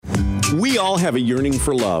We all have a yearning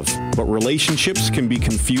for love, but relationships can be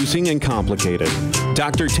confusing and complicated.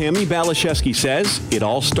 Dr. Tammi Baliszewski says it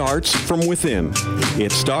all starts from within.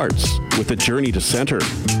 It starts with a journey to center.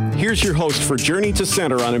 Here's your host for Journey to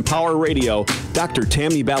Center on Empower Radio, Dr.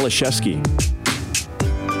 Tammi Baliszewski.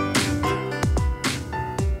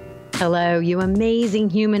 Hello, you amazing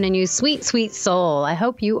human and you sweet, sweet soul. I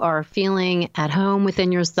hope you are feeling at home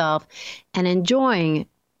within yourself and enjoying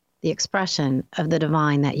the expression of the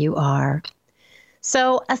divine that you are.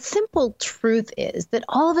 So a simple truth is that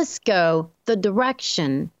all of us go the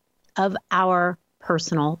direction of our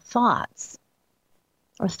personal thoughts.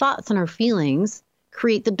 Our thoughts and our feelings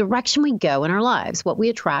create the direction we go in our lives, what we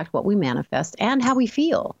attract, what we manifest, and how we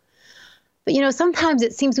feel. But, sometimes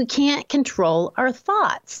it seems we can't control our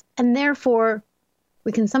thoughts, and therefore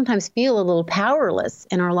we can sometimes feel a little powerless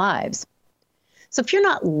in our lives. So if you're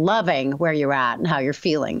not loving where you're at and how you're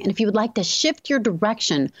feeling, and if you would like to shift your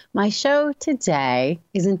direction, my show today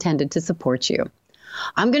is intended to support you.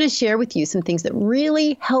 I'm going to share with you some things that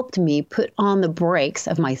really helped me put on the brakes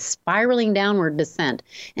of my spiraling downward descent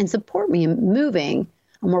and support me in moving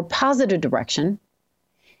a more positive direction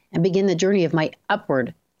and begin the journey of my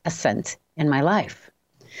upward ascent in my life.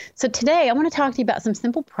 So today I want to talk to you about some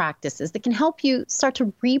simple practices that can help you start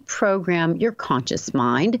to reprogram your conscious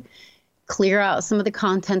mind, clear out some of the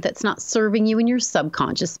content that's not serving you in your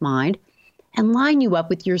subconscious mind, and line you up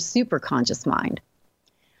with your superconscious mind.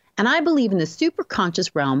 And I believe in the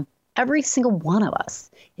superconscious realm, every single one of us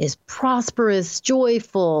is prosperous,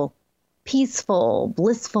 joyful, peaceful,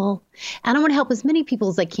 blissful. And I want to help as many people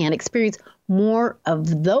as I can experience more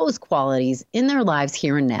of those qualities in their lives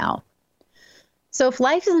here and now. So if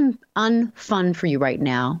life is unfun for you right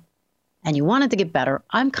now, and you want it to get better,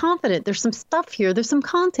 I'm confident there's some stuff here, there's some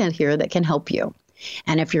content here that can help you.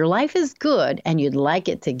 And if your life is good and you'd like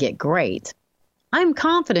it to get great, I'm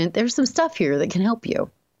confident there's some stuff here that can help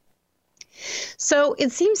you. So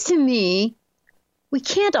it seems to me we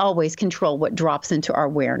can't always control what drops into our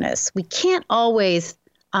awareness. We can't always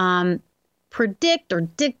predict or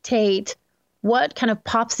dictate what kind of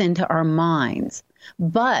pops into our minds.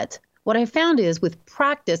 But what I found is with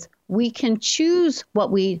practice, we can choose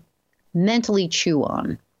what we mentally chew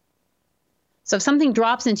on. So if something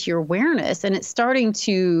drops into your awareness and it's starting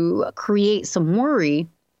to create some worry,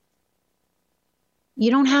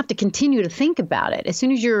 you don't have to continue to think about it. As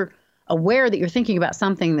soon as you're aware that you're thinking about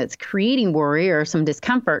something that's creating worry or some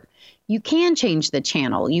discomfort, you can change the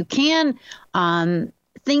channel. You can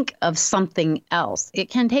think of something else. It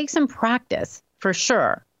can take some practice for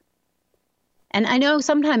sure. And I know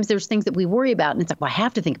sometimes there's things that we worry about and it's like, well, I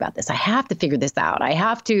have to think about this. I have to figure this out. I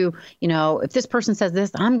have to, if this person says this,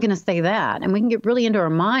 I'm going to say that. And we can get really into our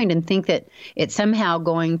mind and think that it's somehow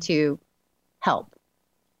going to help.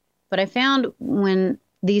 But I found when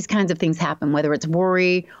these kinds of things happen, whether it's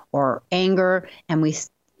worry or anger, and we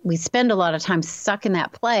spend a lot of time stuck in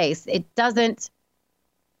that place, it doesn't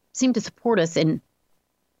seem to support us in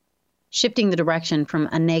shifting the direction from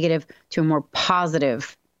a negative to a more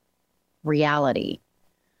positive reality.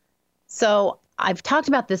 So I've talked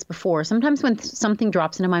about this before. Sometimes when something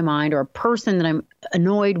drops into my mind or a person that I'm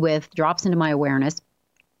annoyed with drops into my awareness,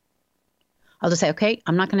 I'll just say, okay,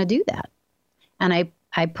 I'm not going to do that. And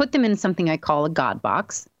I put them in something I call a God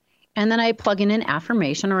box. And then I plug in an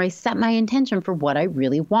affirmation or I set my intention for what I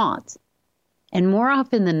really want. And more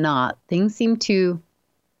often than not, things seem to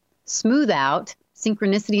smooth out.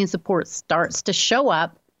 Synchronicity and support starts to show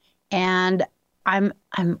up. And I'm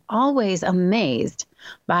always amazed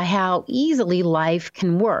by how easily life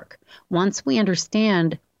can work once we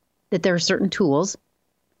understand that there are certain tools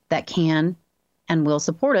that can and will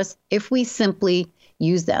support us if we simply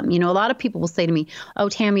use them. A lot of people will say to me, oh,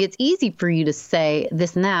 Tammi, it's easy for you to say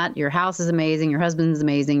this and that. Your house is amazing. Your husband's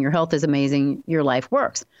amazing. Your health is amazing. Your life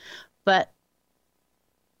works. But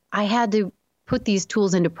I had to put these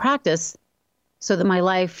tools into practice so that my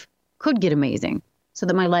life could get amazing, so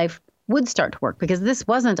that my life would start to work, because this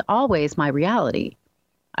wasn't always my reality.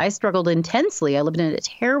 I struggled intensely. I lived in a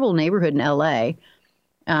terrible neighborhood in LA.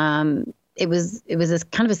 It was this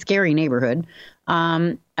kind of a scary neighborhood.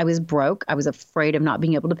 I was broke. I was afraid of not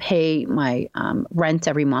being able to pay my rent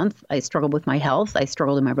every month. I struggled with my health. I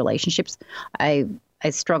struggled in my relationships. I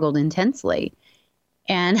struggled intensely.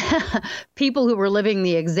 And people who were living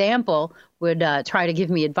the example would try to give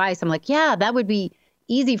me advice. I'm like, yeah, that would be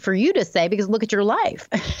easy for you to say because look at your life.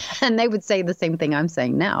 And they would say the same thing I'm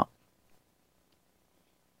saying now.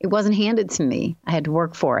 It wasn't handed to me. I had to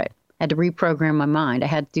work for it. I had to reprogram my mind. I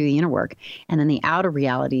had to do the inner work. And then the outer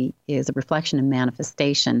reality is a reflection and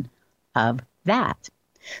manifestation of that.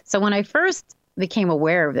 So when I first became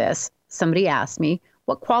aware of this, somebody asked me,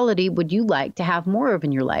 What quality would you like to have more of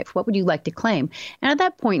in your life? What would you like to claim? And at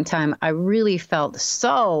that point in time, I really felt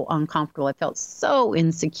so uncomfortable. I felt so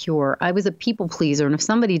insecure. I was a people pleaser. And if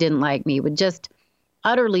somebody didn't like me, it would just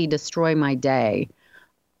utterly destroy my day.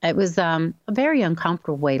 It was a very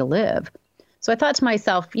uncomfortable way to live. So I thought to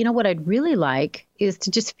myself, you know, what I'd really like is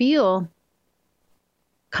to just feel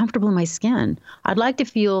comfortable in my skin. I'd like to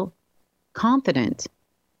feel confident.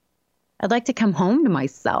 I'd like to come home to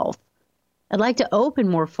myself. I'd like to open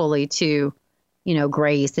more fully to, you know,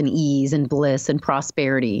 grace and ease and bliss and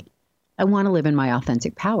prosperity. I want to live in my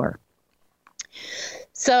authentic power.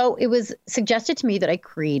 So it was suggested to me that I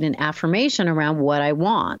create an affirmation around what I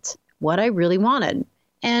want, what I really wanted.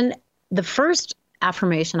 And the first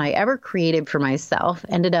affirmation I ever created for myself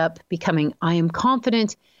ended up becoming, I am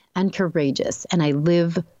confident and courageous, and I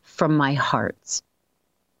live from my heart.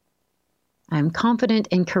 I am confident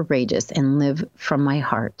and courageous and live from my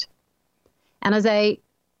heart. And as I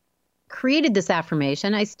created this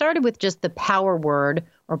affirmation, I started with just the power word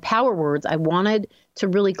or power words I wanted to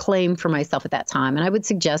really claim for myself at that time. And I would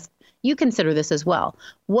suggest you consider this as well.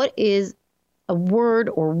 What is a word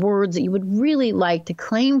or words that you would really like to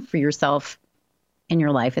claim for yourself in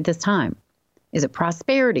your life at this time? Is it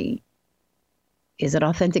prosperity? Is it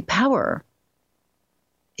authentic power?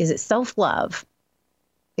 Is it self-love?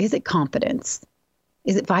 Is it confidence?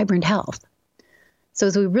 Is it vibrant health? So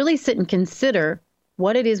as we really sit and consider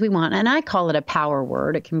what it is we want, and I call it a power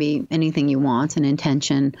word. It can be anything you want, an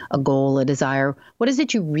intention, a goal, a desire. What is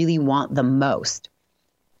it you really want the most?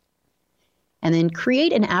 And then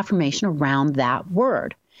create an affirmation around that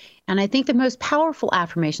word. And I think the most powerful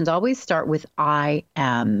affirmations always start with I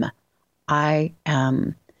am. I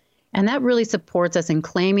am. And that really supports us in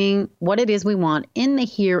claiming what it is we want in the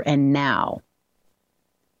here and now,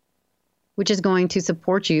 which is going to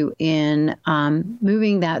support you in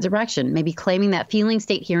moving that direction, maybe claiming that feeling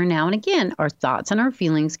state here and now. And again, our thoughts and our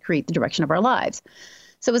feelings create the direction of our lives.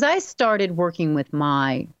 So as I started working with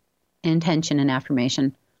my intention and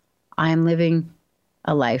affirmation, I am living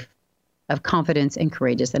a life of confidence and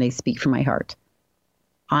courageous, and I speak from my heart.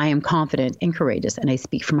 I am confident and courageous, and I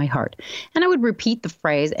speak from my heart. And I would repeat the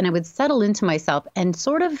phrase, and I would settle into myself and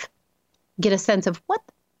sort of get a sense of what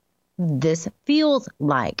this feels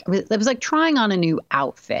like. It was like trying on a new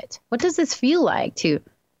outfit. What does this feel like to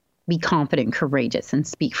be confident, courageous, and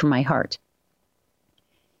speak from my heart?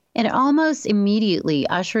 And it almost immediately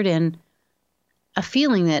ushered in a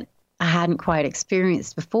feeling that I hadn't quite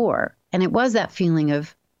experienced before. And it was that feeling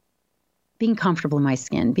of being comfortable in my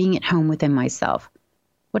skin, being at home within myself.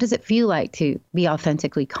 What does it feel like to be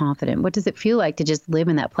authentically confident? What does it feel like to just live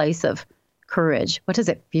in that place of courage? What does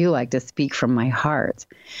it feel like to speak from my heart?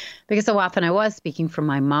 Because so often I was speaking from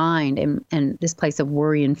my mind and this place of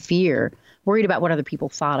worry and fear, worried about what other people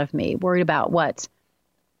thought of me, worried about what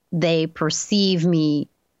they perceive me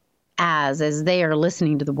as they are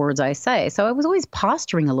listening to the words I say. So I was always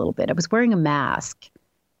posturing a little bit. I was wearing a mask.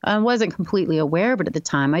 I wasn't completely aware, but at the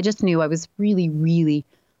time I just knew I was really, really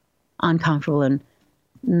uncomfortable and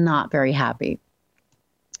not very happy.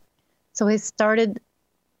 So I started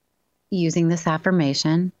using this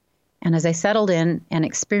affirmation, and as I settled in and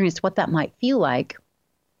experienced what that might feel like,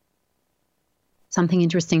 something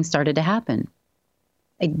interesting started to happen.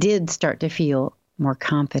 I did start to feel more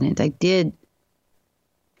confident. I did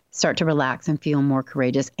start to relax and feel more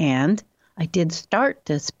courageous, and I did start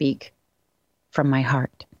to speak from my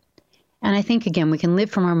heart. And I think, again, we can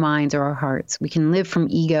live from our minds or our hearts. We can live from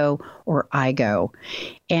ego or I-go.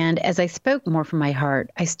 And as I spoke more from my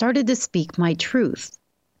heart, I started to speak my truth.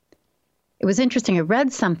 It was interesting. I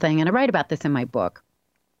read something, and I write about this in my book.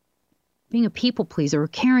 Being a people pleaser or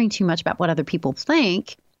caring too much about what other people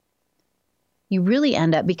think, you really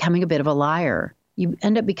end up becoming a bit of a liar. You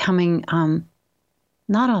end up becoming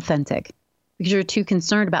not authentic because you're too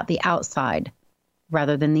concerned about the outside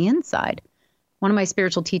rather than the inside. One of my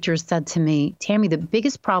spiritual teachers said to me, Tammy, the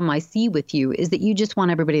biggest problem I see with you is that you just want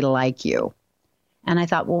everybody to like you. And I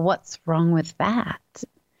thought, well, what's wrong with that?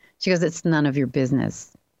 She goes, it's none of your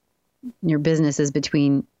business. Your business is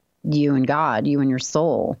between you and God, you and your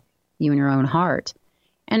soul, you and your own heart.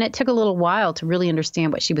 And it took a little while to really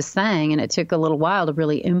understand what she was saying. And it took a little while to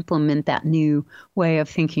really implement that new way of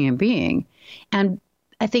thinking and being. And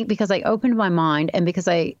I think because I opened my mind and because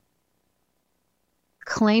I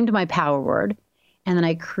claimed my power word, and then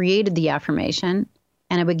I created the affirmation,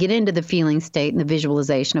 and I would get into the feeling state and the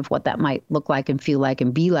visualization of what that might look like and feel like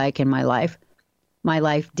and be like in my life. My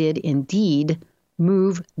life did indeed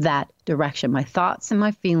move that direction. My thoughts and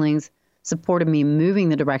my feelings supported me moving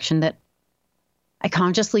the direction that I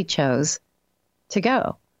consciously chose to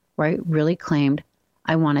go, where I really claimed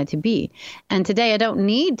I wanted to be. And today I don't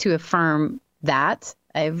need to affirm that.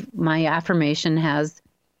 My affirmation has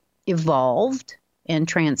evolved and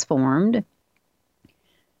transformed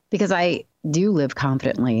because I do live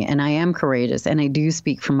confidently and I am courageous and I do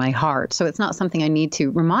speak from my heart. So it's not something I need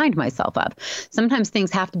to remind myself of. Sometimes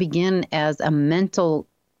things have to begin as a mental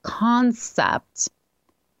concept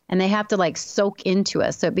and they have to like soak into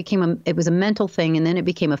us. So it was a mental thing, and then it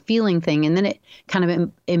became a feeling thing, and then it kind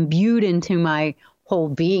of imbued into my whole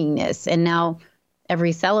beingness. And now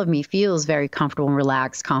every cell of me feels very comfortable and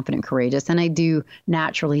relaxed, confident, courageous, and I do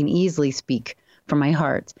naturally and easily speak from my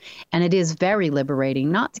heart. And it is very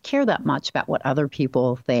liberating not to care that much about what other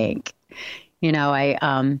people think. You know,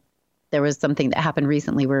 there was something that happened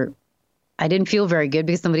recently where I didn't feel very good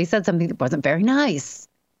because somebody said something that wasn't very nice.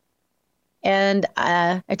 And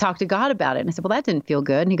I talked to God about it. And I said, well, that didn't feel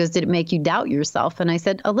good. And he goes, did it make you doubt yourself? And I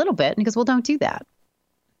said, a little bit. And he goes, well, don't do that.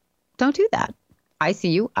 Don't do that. I see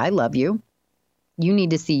you. I love you. You need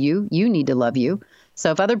to see you. You need to love you. So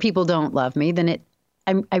if other people don't love me, then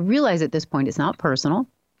I realize at this point it's not personal.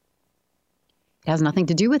 It has nothing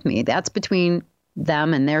to do with me. That's between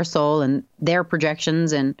them and their soul and their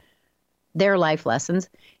projections and their life lessons.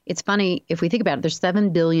 It's funny, if we think about it, there's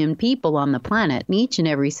 7 billion people on the planet, and each and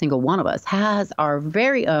every single one of us has our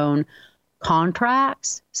very own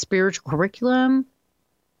contracts, spiritual curriculum,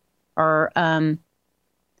 or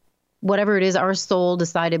whatever it is our soul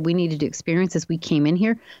decided we needed to experience as we came in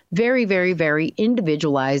here. Very, very, very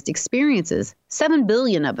individualized experiences, 7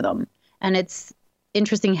 billion of them. And it's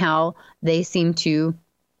interesting how they seem to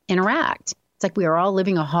interact. It's like we are all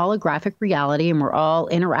living a holographic reality and we're all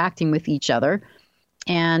interacting with each other.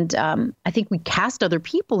 And I think we cast other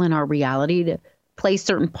people in our reality to play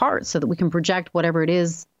certain parts so that we can project whatever it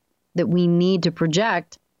is that we need to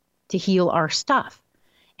project to heal our stuff.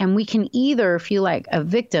 And we can either feel like a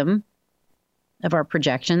victim of our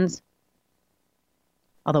projections,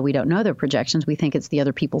 although we don't know they're projections, we think it's the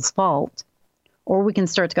other people's fault, or we can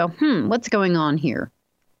start to go, what's going on here?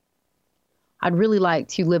 I'd really like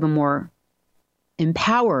to live a more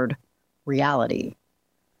empowered reality.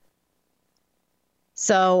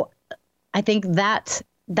 So I think that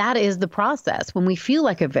is the process. When we feel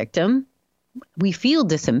like a victim, we feel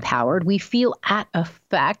disempowered, we feel at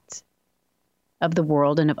effect of the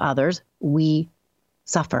world and of others, we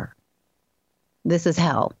suffer. This is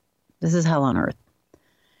hell. This is hell on earth.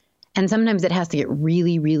 And sometimes it has to get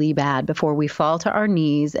really, really bad before we fall to our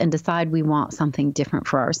knees and decide we want something different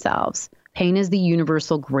for ourselves. Pain is the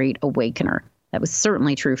universal great awakener. That was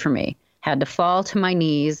certainly true for me. Had to fall to my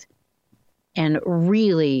knees and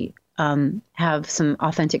really have some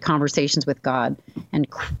authentic conversations with God and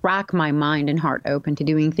crack my mind and heart open to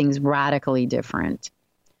doing things radically different.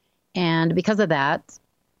 And because of that,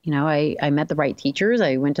 you know, I met the right teachers.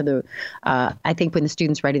 I went to I think when the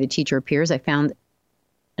student's ready, the teacher appears. I found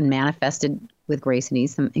and manifested with grace and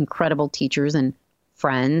ease some incredible teachers and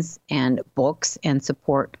friends and books and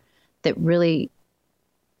support that really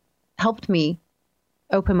helped me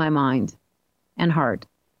open my mind and heart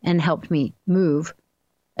and helped me move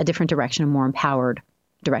a different direction, a more empowered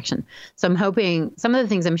direction. So I'm hoping some of the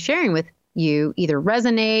things I'm sharing with you either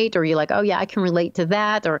resonate or you're like, oh yeah, I can relate to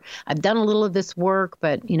that, or I've done a little of this work,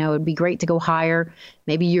 but you know, it'd be great to go higher.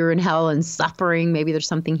 Maybe you're in hell and suffering. Maybe there's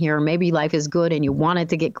something here. Or maybe life is good and you want it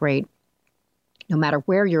to get great. No matter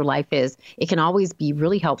where your life is, it can always be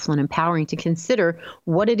really helpful and empowering to consider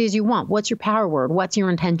what it is you want. What's your power word? What's your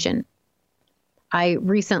intention? I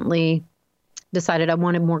recently decided I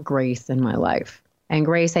wanted more grace in my life. And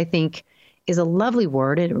grace, I think, is a lovely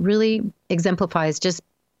word. It really exemplifies just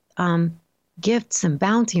gifts and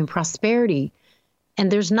bounty and prosperity.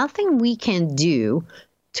 And there's nothing we can do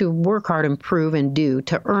to work hard, improve, and do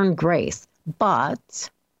to earn grace, but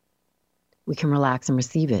we can relax and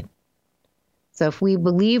receive it. So if we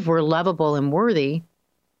believe we're lovable and worthy,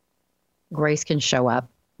 grace can show up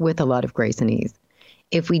with a lot of grace and ease.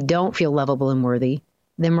 If we don't feel lovable and worthy,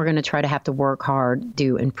 then we're going to try to have to work hard,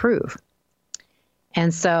 do, and prove.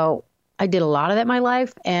 And so I did a lot of that in my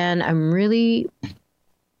life, and I'm really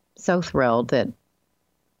so thrilled that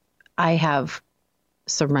I have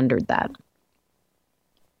surrendered that.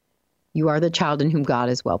 You are the child in whom God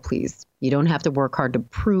is well pleased. You don't have to work hard to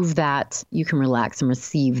prove that. You can relax and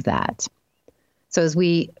receive that. So as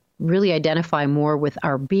we really identify more with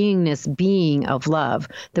our beingness being of love,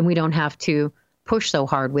 then we don't have to push so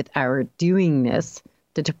hard with our doingness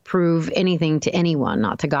to prove anything to anyone,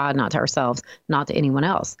 not to God, not to ourselves, not to anyone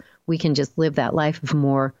else. We can just live that life of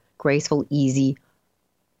more graceful, easy,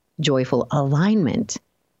 joyful alignment.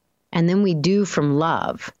 And then we do from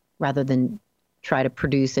love rather than try to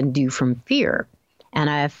produce and do from fear. And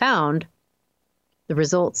I have found the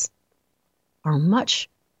results are much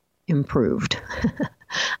improved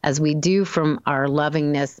as we do from our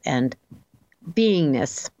lovingness and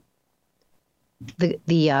beingness.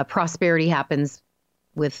 The prosperity happens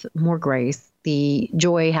with more grace. The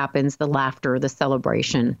joy happens, the laughter, the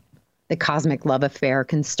celebration, the cosmic love affair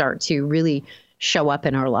can start to really show up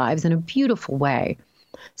in our lives in a beautiful way.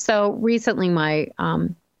 So recently my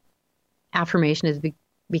affirmation has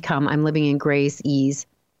become, I'm living in grace, ease,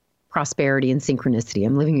 prosperity, and synchronicity.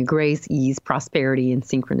 I'm living in grace, ease, prosperity, and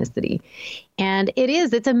synchronicity. And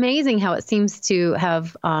it's amazing how it seems to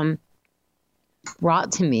have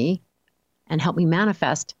brought to me and helped me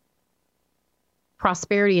manifest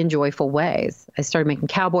prosperity in joyful ways. I started making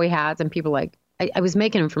cowboy hats, and people I was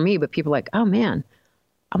making them for me, but people oh man,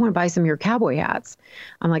 I want to buy some of your cowboy hats.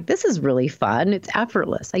 I'm like, this is really fun. It's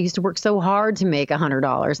effortless. I used to work so hard to make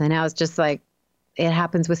 $100, and now it's just it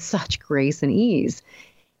happens with such grace and ease.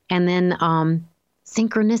 And then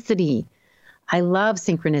synchronicity. I love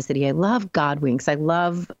synchronicity. I love God winks. I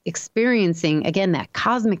love experiencing, again, that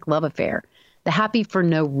cosmic love affair, the happy for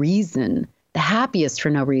no reason. The happiest for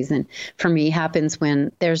no reason for me happens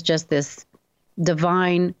when there's just this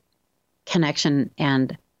divine connection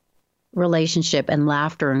and relationship and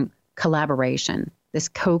laughter and collaboration, this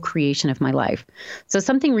co-creation of my life. So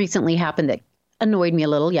something recently happened that annoyed me a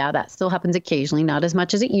little. Yeah, that still happens occasionally, not as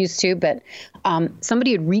much as it used to, but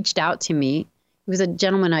somebody had reached out to me. He was a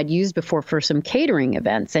gentleman I'd used before for some catering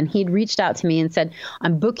events, and he'd reached out to me and said,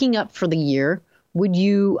 I'm booking up for the year. Would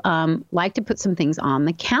you like to put some things on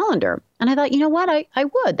the calendar? And I thought, you know what? I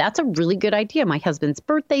would. That's a really good idea. My husband's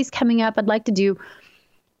birthday's coming up. I'd like to do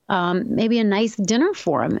maybe a nice dinner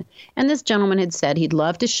for him. And this gentleman had said he'd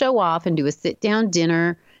love to show off and do a sit-down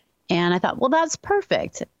dinner. And I thought, well, that's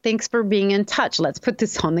perfect. Thanks for being in touch. Let's put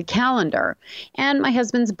this on the calendar. And my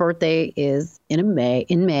husband's birthday is in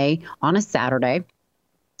May on a Saturday.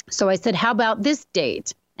 So I said, how about this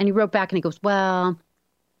date? And he wrote back and he goes, well,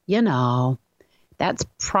 that's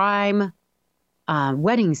prime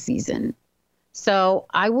wedding season. So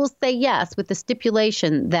I will say yes, with the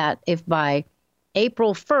stipulation that if by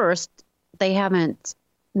April 1st,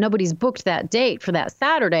 nobody's booked that date for that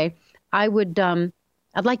Saturday,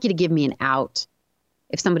 I'd like you to give me an out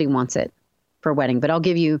if somebody wants it for a wedding, but I'll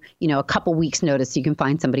give you, a couple weeks notice so you can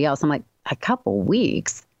find somebody else. I'm like, a couple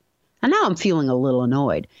weeks? And now I'm feeling a little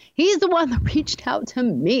annoyed. He's the one that reached out to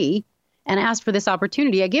me and asked for this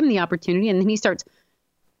opportunity. I gave him the opportunity, and then he starts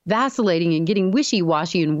vacillating and getting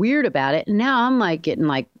wishy-washy and weird about it. And now I'm getting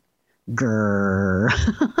grrr.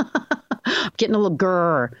 I'm getting a little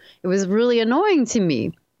grrr. It was really annoying to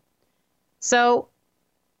me. So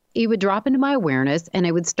it would drop into my awareness, and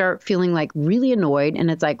I would start feeling really annoyed.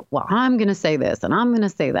 And it's well, I'm going to say this and I'm going to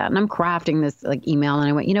say that. And I'm crafting this email. And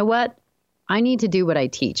I went, you know what? I need to do what I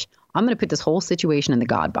teach. I'm going to put this whole situation in the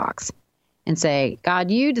God box and say, God,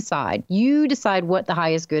 you decide what the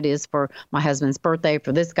highest good is for my husband's birthday,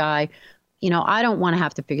 for this guy. I don't want to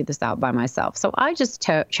have to figure this out by myself. So I just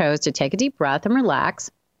chose to take a deep breath and relax,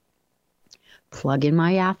 plug in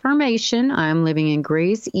my affirmation. I'm living in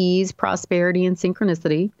grace, ease, prosperity, and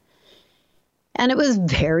synchronicity. And it was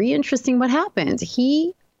very interesting what happened.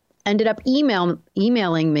 He ended up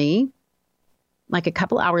emailing me a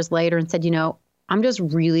couple hours later and said, I'm just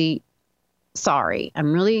really sorry.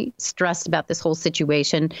 I'm really stressed about this whole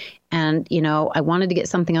situation. And, I wanted to get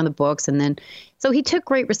something on the books. And then, so he took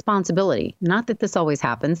great responsibility. Not that this always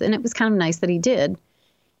happens. And it was kind of nice that he did.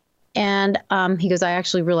 And he goes, I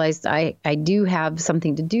actually realized I do have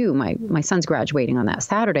something to do. My son's graduating on that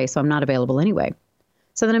Saturday, so I'm not available anyway.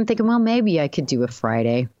 So then I'm thinking, well, maybe I could do a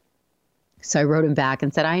Friday. So I wrote him back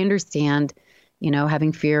and said, I understand,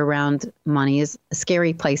 having fear around money is a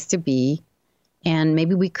scary place to be. And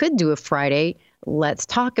maybe we could do a Friday. Let's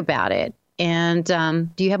talk about it. And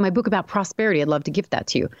do you have my book about prosperity? I'd love to gift that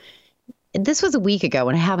to you. This was a week ago,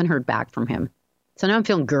 and I haven't heard back from him. So now I'm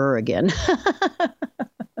feeling grr again.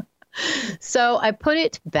 So I put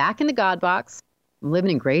it back in the God box. I'm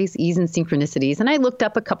living in grace, ease, and synchronicities. And I looked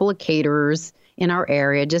up a couple of caterers in our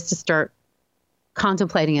area just to start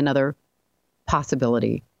contemplating another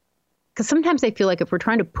possibility. Because sometimes I feel like if we're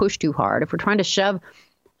trying to push too hard, if we're trying to shove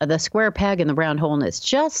the square peg in the round hole and it's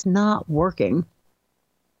just not working,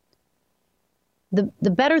 the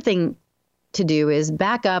better thing to do is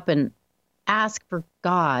back up and ask for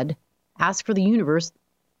God, ask for the universe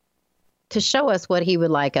to show us what he would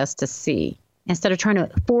like us to see, instead of trying to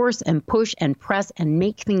force and push and press and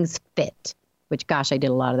make things fit, which, gosh, I did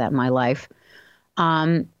a lot of that in my life.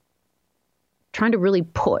 Trying to really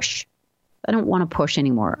push. I don't want to push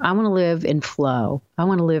anymore. I want to live in flow. I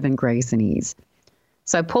want to live in grace and ease.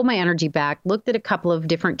 So I pulled my energy back, looked at a couple of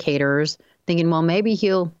different caterers, thinking, well, maybe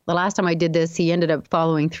the last time I did this, he ended up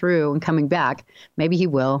following through and coming back. Maybe he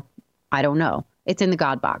will. I don't know. It's in the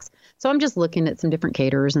God box. So I'm just looking at some different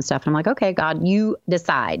caterers and stuff. And I'm like, okay, God, you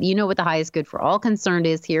decide. You know what the highest good for all concerned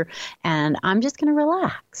is here. And I'm just going to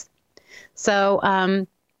relax. So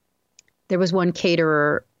there was one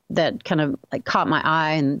caterer that kind of like caught my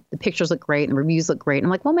eye, and the pictures look great and the reviews look great. And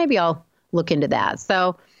I'm like, well, maybe I'll look into that.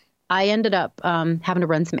 So I ended up having to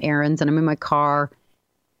run some errands, and I'm in my car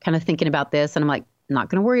kind of thinking about this. And I'm like, not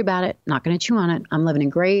going to worry about it. Not going to chew on it. I'm living in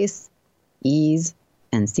grace, ease,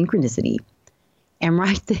 and synchronicity. And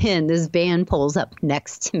right then, this van pulls up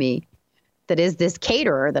next to me that is this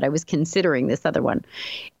caterer that I was considering, this other one.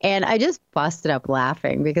 And I just busted up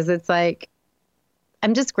laughing because it's like,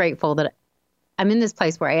 I'm just grateful that I'm in this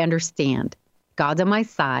place where I understand God's on my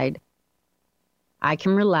side. I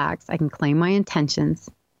can relax. I can claim my intentions.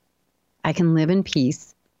 I can live in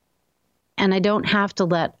peace. And I don't have to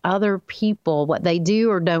let other people, what they do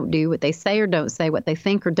or don't do, what they say or don't say, what they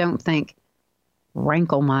think or don't think,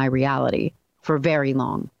 rankle my reality for very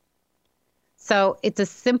long. So it's a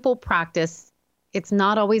simple practice. It's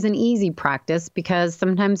not always an easy practice because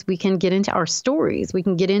sometimes we can get into our stories. We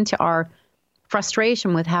can get into our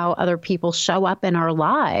frustration with how other people show up in our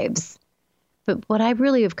lives. But what I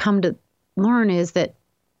really have come to learn is that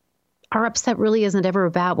our upset really isn't ever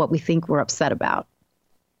about what we think we're upset about.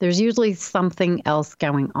 There's usually something else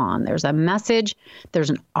going on. There's a message. There's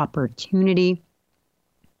an opportunity.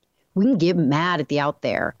 We can get mad at the out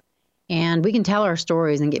there, and we can tell our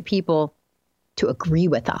stories and get people to agree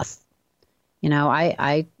with us. You know,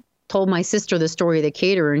 I told my sister the story of the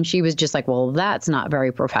caterer, and she was just like, well, that's not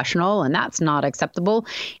very professional and that's not acceptable.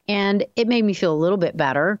 And it made me feel a little bit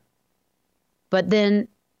better. But then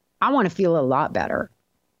I want to feel a lot better.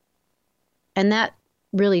 And that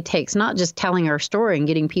really takes not just telling our story and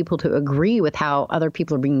getting people to agree with how other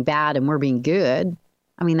people are being bad and we're being good.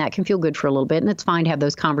 I mean, that can feel good for a little bit, and it's fine to have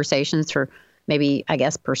those conversations for maybe, I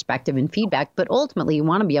guess, perspective and feedback. But ultimately, you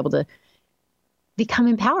want to be able to become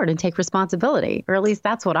empowered and take responsibility, or at least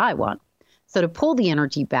that's what I want. So to pull the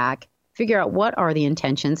energy back, figure out what are the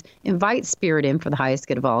intentions, invite spirit in for the highest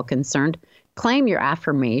good of all concerned, claim your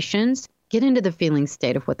affirmations, get into the feeling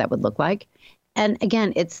state of what that would look like. And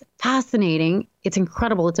again, it's fascinating. It's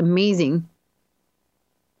incredible. It's amazing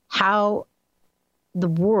how the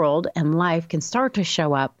world and life can start to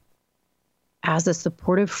show up as a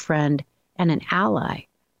supportive friend and an ally.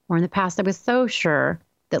 Or in the past, I was so sure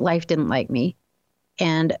that life didn't like me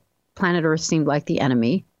and planet Earth seemed like the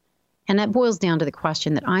enemy. And that boils down to the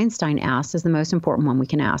question that Einstein asked is the most important one we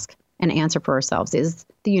can ask and answer for ourselves. Is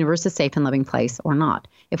the universe a safe and loving place or not?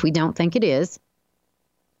 If we don't think it is,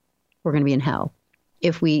 we're going to be in hell.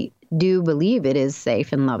 If we do believe it is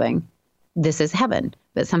safe and loving, this is heaven.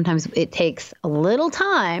 But sometimes it takes a little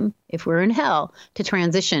time, if we're in hell, to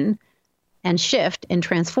transition and shift and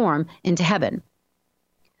transform into heaven.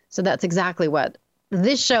 So that's exactly what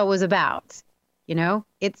this show was about. You know,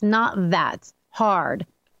 it's not that hard.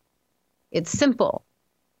 It's simple.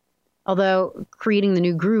 Although creating the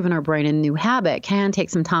new groove in our brain and new habit can take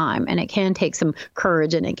some time, and it can take some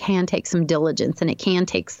courage, and it can take some diligence, and it can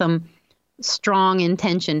take some strong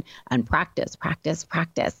intention and practice. I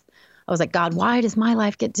was like, God, why does my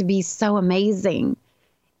life get to be so amazing?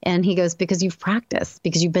 And he goes, because you've practiced,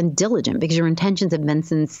 because you've been diligent, because your intentions have been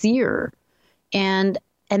sincere. And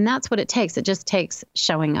that's what it takes. It just takes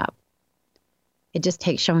showing up. It just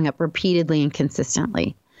takes showing up repeatedly and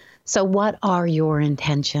consistently. So what are your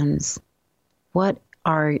intentions? What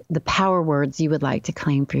are the power words you would like to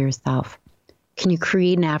claim for yourself? Can you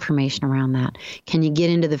create an affirmation around that? Can you get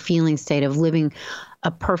into the feeling state of living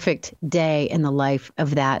a perfect day in the life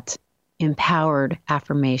of that empowered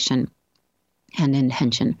affirmation and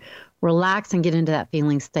intention? Relax and get into that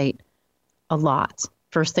feeling state a lot.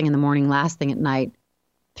 First thing in the morning, last thing at night,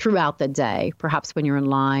 throughout the day, perhaps when you're in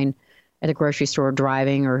line at a grocery store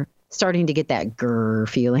driving or starting to get that grrr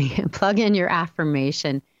feeling. Plug in your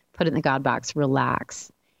affirmation, put it in the God box,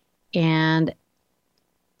 relax, and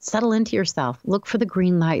settle into yourself. Look for the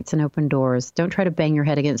green lights and open doors. Don't try to bang your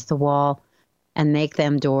head against the wall and make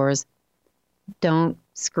them doors. Don't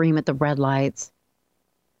scream at the red lights.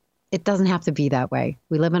 It doesn't have to be that way.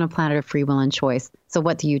 We live on a planet of free will and choice. So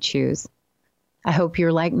what do you choose? I hope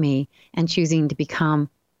you're like me and choosing to become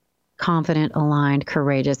confident, aligned,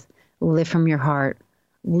 courageous, live from your heart,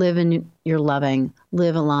 live in your loving,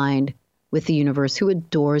 live aligned with the universe who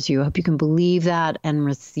adores you. I hope you can believe that and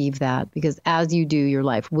receive that, because as you do, your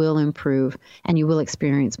life will improve and you will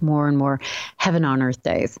experience more and more heaven on earth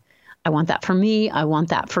days. I want that for me. I want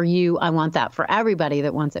that for you. I want that for everybody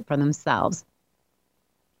that wants it for themselves.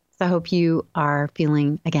 So I hope you are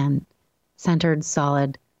feeling, again, centered,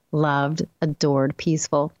 solid, loved, adored,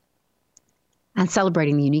 peaceful, and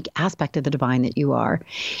celebrating the unique aspect of the divine that you are.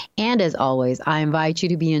 And as always, I invite you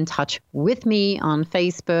to be in touch with me on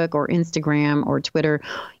Facebook or Instagram or Twitter.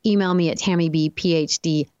 Email me at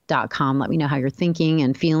tammybphd.com. Let me know how you're thinking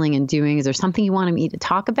and feeling and doing. Is there something you wanted me to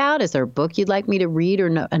talk about? Is there a book you'd like me to read or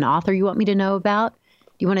an author you want me to know about?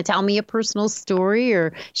 Do you want to tell me a personal story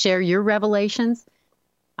or share your revelations?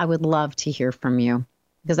 I would love to hear from you,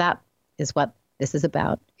 because that is what this is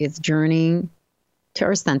about. It's journeying to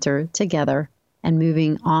our center together and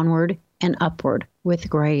moving onward and upward with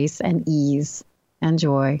grace and ease and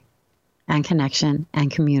joy and connection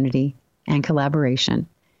and community and collaboration.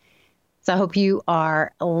 So I hope you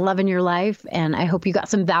are loving your life, and I hope you got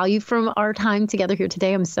some value from our time together here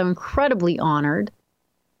today. I'm so incredibly honored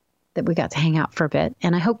that we got to hang out for a bit,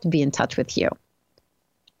 and I hope to be in touch with you.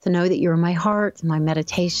 So know that you're in my heart, my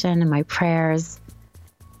meditation, and my prayers.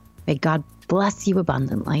 May God bless you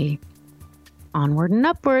abundantly. Onward and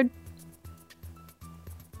upward.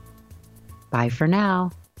 Bye for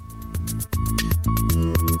now.